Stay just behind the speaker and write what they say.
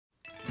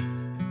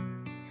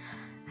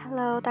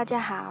Hello， 大家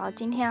好，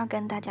今天要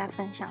跟大家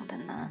分享的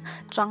呢，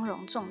妆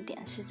容重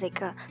点是这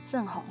个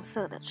正红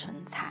色的唇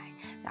彩，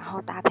然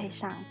后搭配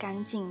上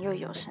干净又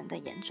有神的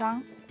眼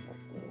妆。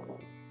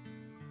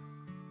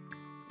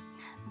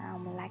那我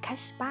们来开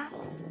始吧。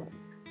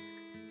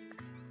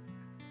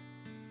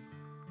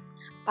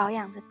保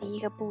养的第一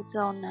个步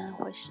骤呢，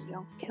会使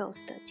用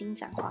Kiehl's 的金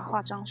盏花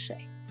化妆水。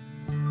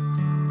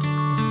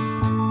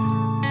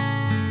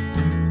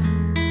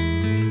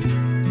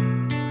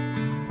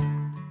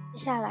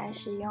接下来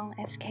使用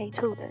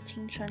SK2 的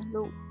青春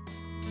露。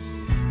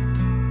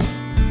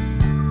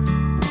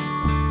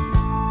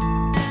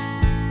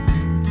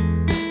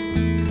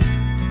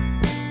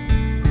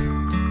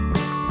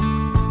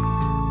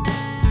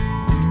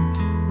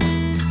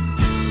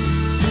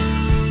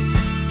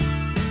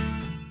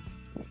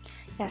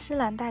雅诗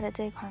兰黛的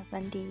这款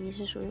粉底液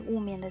是属于雾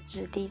面的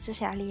质地，遮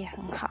瑕力也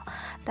很好，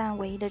但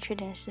唯一的缺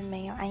点是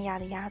没有按压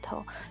的压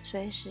头，所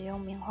以使用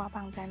棉花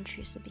棒沾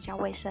取是比较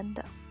卫生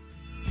的。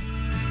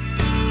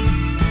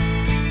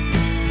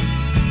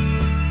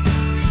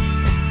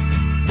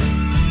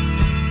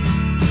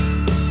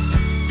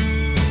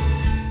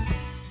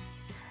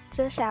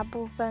遮瑕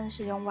部分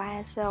使用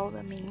YSL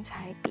的迷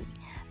彩笔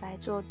来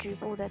做局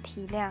部的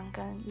提亮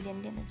跟一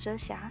点点的遮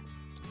瑕。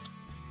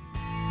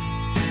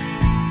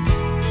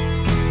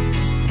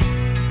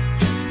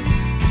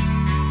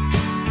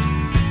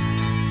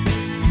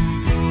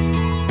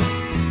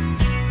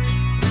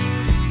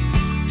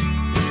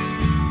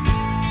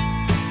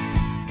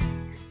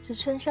植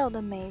村秀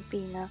的眉笔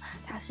呢，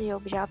它是有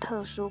比较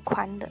特殊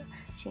宽的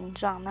形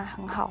状，那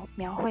很好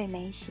描绘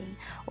眉形。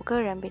我个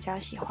人比较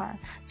喜欢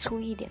粗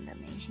一点的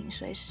眉形，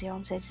所以使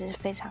用这支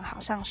非常好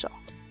上手。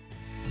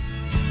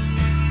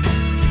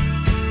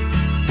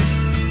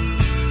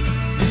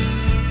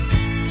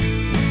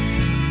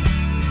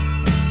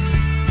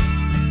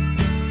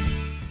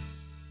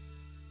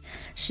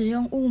使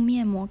用雾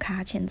面摩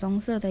卡浅棕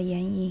色的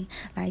眼影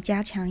来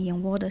加强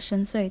眼窝的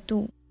深邃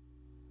度。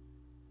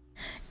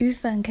余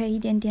粉可以一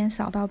点点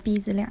扫到鼻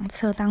子两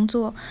侧，当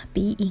做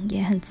鼻影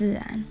也很自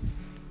然。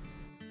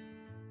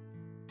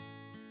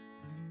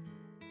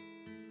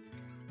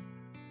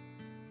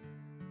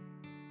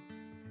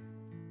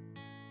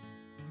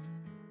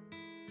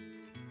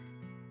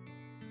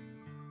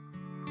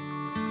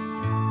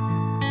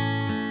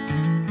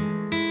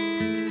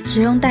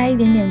使用带一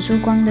点点珠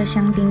光的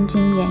香槟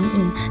金眼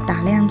影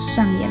打亮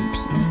上眼皮。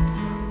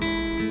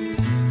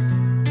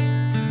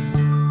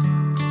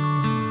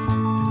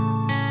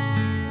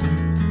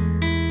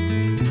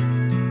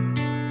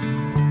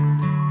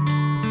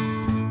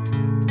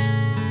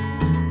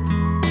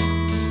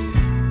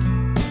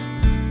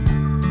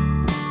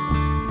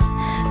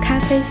咖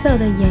啡色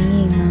的眼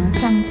影呢，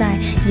上在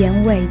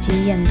眼尾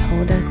及眼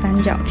头的三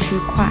角区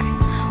块，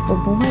我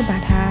不会把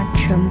它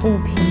全部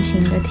平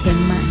行的填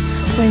满，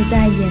会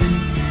在眼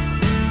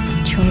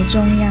球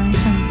中央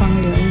上方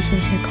留一些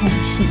空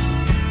隙。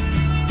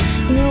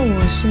因为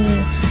我是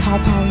泡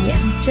泡眼，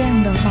这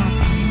样的画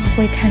法呢，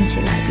会看起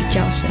来比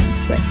较深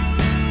邃。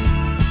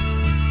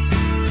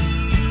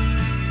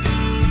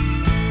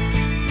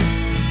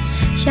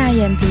下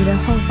眼皮的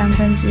后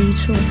1/3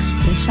处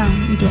也上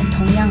一点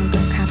同样的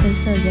咖啡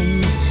色眼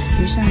影，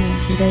与上眼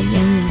皮的眼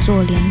影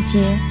做连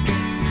接。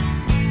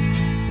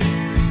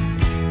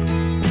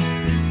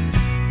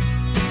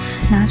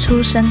拿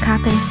出深咖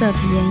啡色的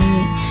眼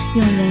影，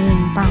用眼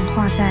影棒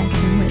画在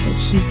眼尾的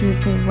7字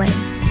部位，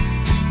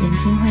眼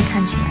睛会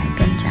看起来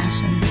更加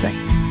深邃。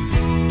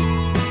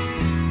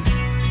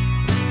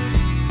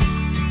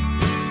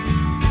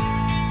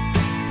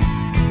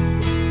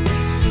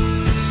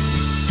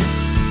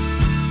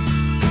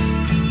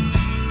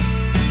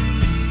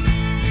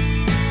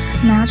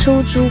拿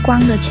出珠光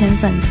的浅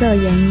粉色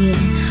眼影，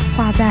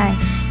画在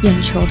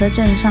眼球的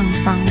正上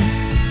方。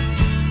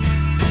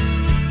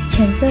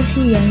浅色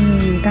系眼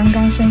影与刚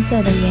刚深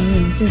色的眼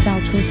影制造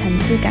出层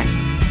次感，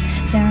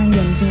这样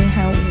眼睛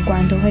还有五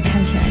官都会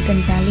看起来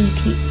更加立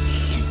体。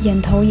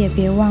眼头也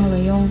别忘了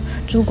用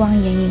珠光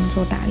眼影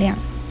做打亮。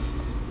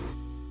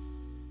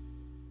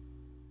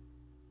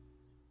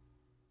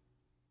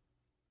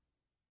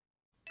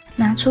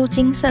拿出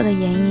金色的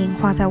眼影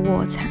画在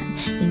卧蚕，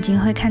眼睛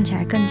会看起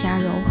来更加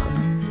柔和。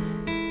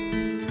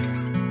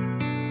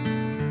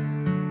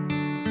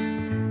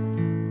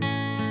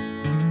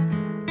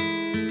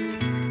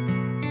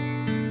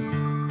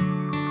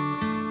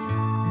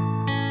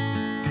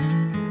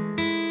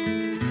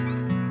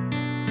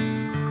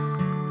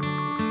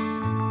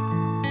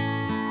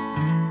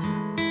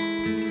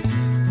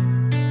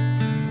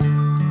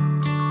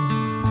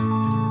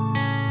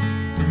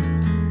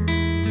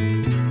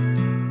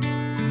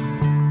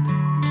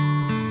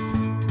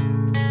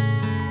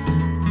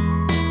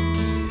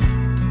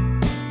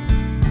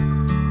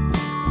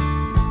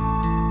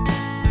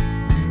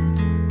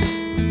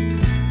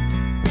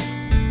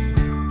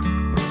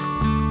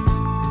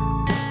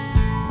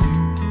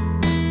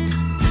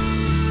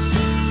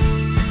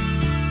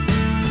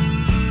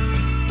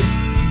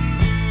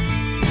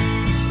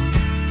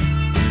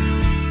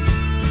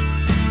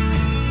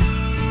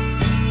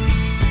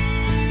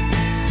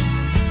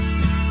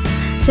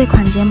这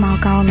款睫毛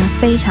膏呢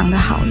非常的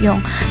好用，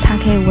它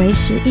可以维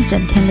持一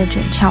整天的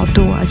卷翘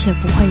度，而且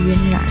不会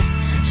晕染，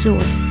是我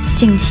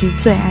近期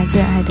最爱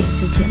的一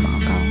支睫毛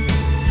膏。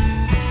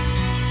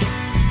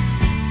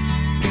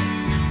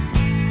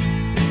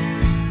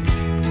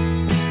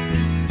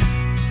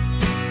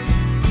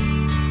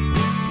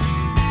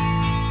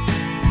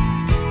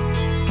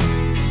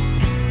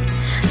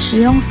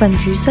使用粉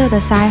橘色的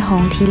腮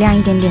红提亮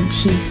一点点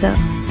气色。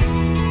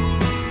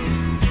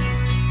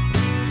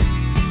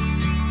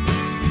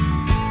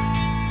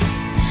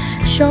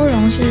修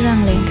容是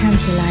让脸看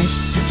起来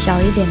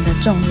小一点的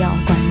重要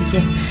关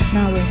键。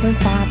那我会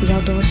花比较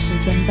多时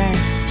间在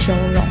修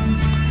容，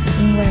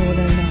因为我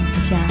的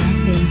两颊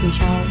脸比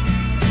较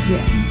圆。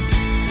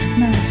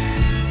那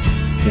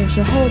有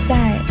时候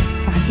在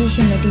发际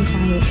线的地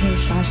方也可以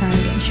刷上一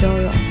点修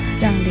容，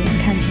让脸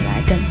看起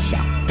来更小。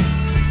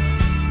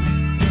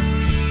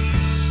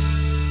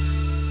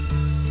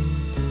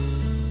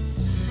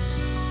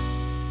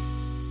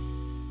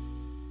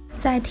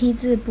在 T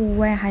字部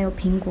位还有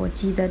苹果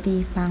肌的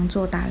地方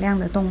做打亮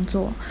的动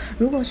作。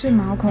如果是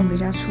毛孔比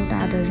较粗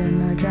大的人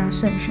呢，就要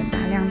慎选打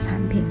亮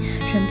产品，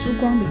选珠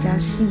光比较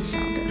细小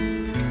的。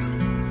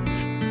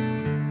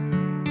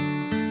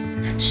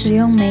使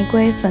用玫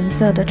瑰粉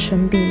色的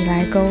唇笔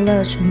来勾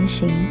勒唇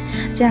形，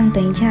这样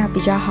等一下比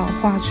较好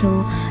画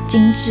出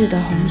精致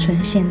的红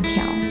唇线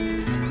条。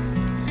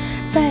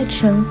在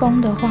唇峰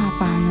的画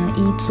法呢，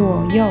以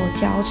左右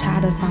交叉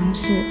的方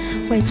式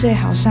会最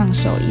好上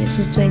手，也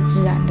是最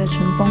自然的唇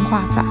峰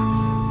画法。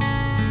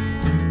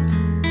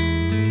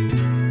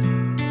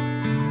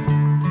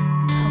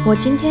我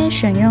今天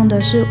选用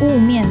的是雾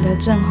面的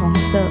正红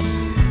色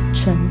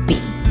唇笔，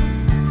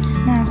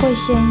那会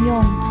先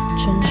用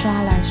唇刷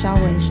来稍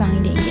微上一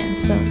点颜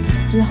色，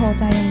之后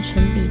再用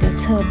唇笔的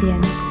侧边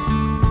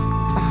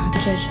把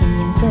嘴唇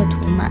颜色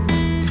涂满。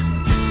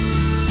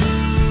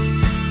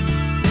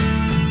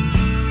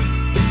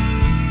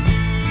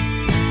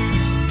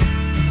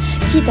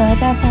记得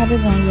在画这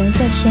种颜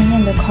色鲜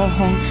艳的口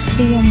红，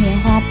利用棉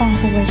花棒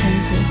或卫生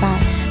纸把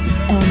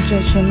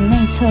嘴唇内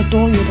侧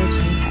多余的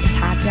唇彩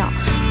擦掉，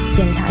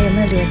检查有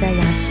没有留在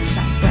牙齿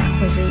上，不然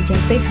会是一件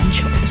非常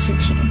糗的事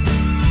情。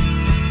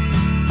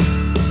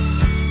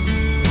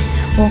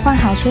我换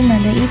好出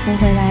门的衣服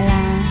回来啦，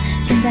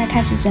现在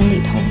开始整理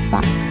头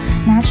发，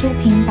拿出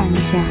平板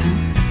夹，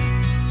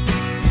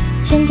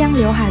先将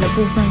刘海的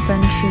部分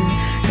分区，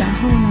然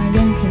后呢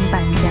用平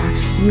板夹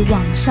以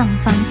往上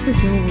方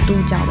45度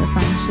角的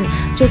方式，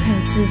就可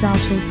以制造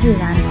出自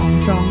然蓬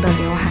松的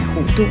刘海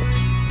弧度。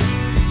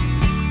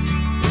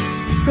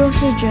若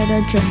是觉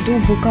得卷度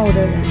不够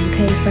的人，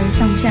可以分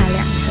上下2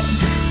层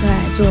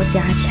来做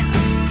加强。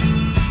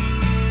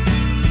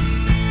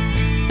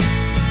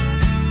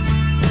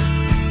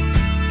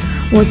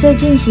我最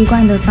近习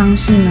惯的方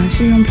式呢，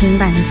是用平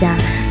板夹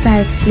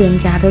在脸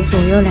颊的左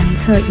右两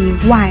侧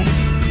以外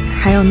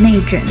还有内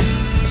卷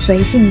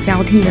随性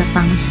交替的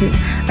方式，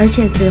而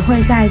且只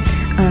会在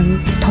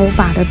头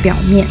发的表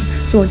面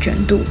做卷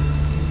度。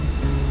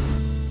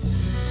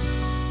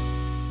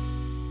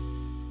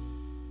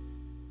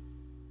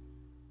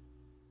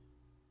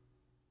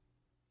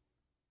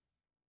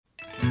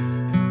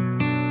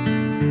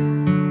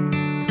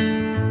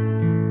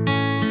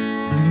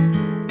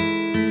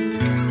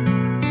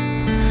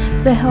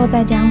最后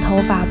再将头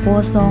发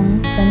拨松，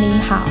整理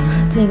好，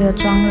这个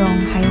妆容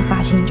还有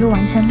发型就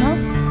完成了。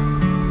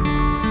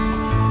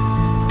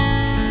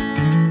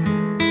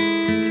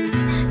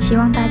希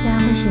望大家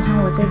会喜欢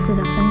我这次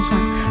的分享。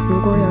如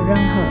果有任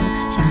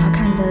何想要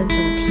看的主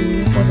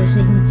题或者是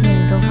意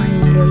见，都欢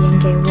迎留言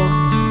给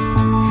我。